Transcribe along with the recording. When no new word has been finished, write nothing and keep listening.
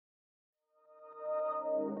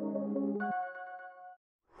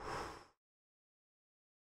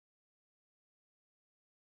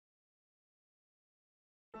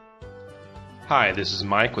Hi, this is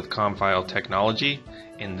Mike with Comfile Technology.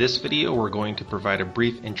 In this video we're going to provide a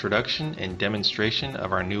brief introduction and demonstration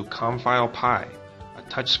of our new Comfile Pi, a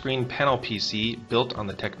touchscreen panel PC built on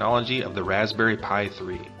the technology of the Raspberry Pi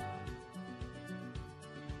 3.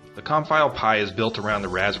 The Comfile Pi is built around the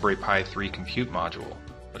Raspberry Pi 3 compute module,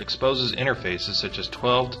 but exposes interfaces such as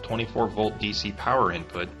 12 to 24 volt DC power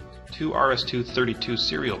input, 2 RS-232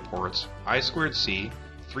 serial ports, I2C,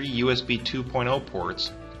 3 USB 2.0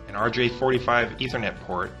 ports, an RJ45 Ethernet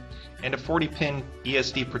port, and a 40-pin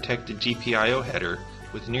ESD-protected GPIO header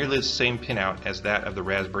with nearly the same pinout as that of the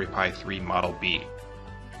Raspberry Pi 3 Model B.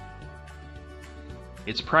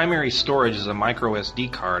 Its primary storage is a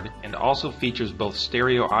microSD card and also features both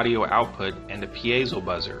stereo audio output and a piezo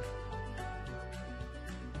buzzer.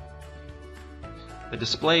 The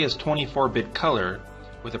display is 24-bit color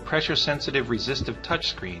with a pressure-sensitive resistive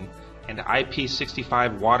touchscreen and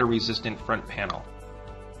IP65 water-resistant front panel.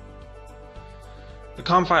 The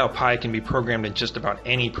Comfile Pi can be programmed in just about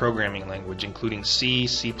any programming language, including C,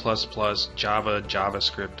 C++, Java,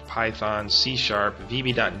 JavaScript, Python, C#,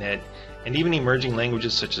 VB.NET, and even emerging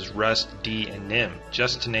languages such as Rust, D, and Nim,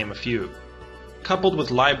 just to name a few. Coupled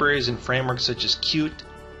with libraries and frameworks such as Qt,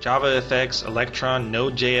 JavaFX, Electron,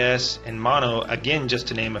 Node.js, and Mono, again just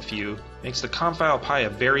to name a few, makes the Comfile Pi a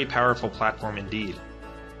very powerful platform indeed.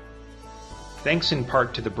 Thanks in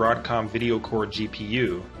part to the Broadcom VideoCore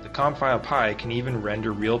GPU, the Comfile Pi can even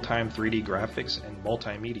render real-time 3D graphics and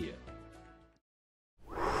multimedia.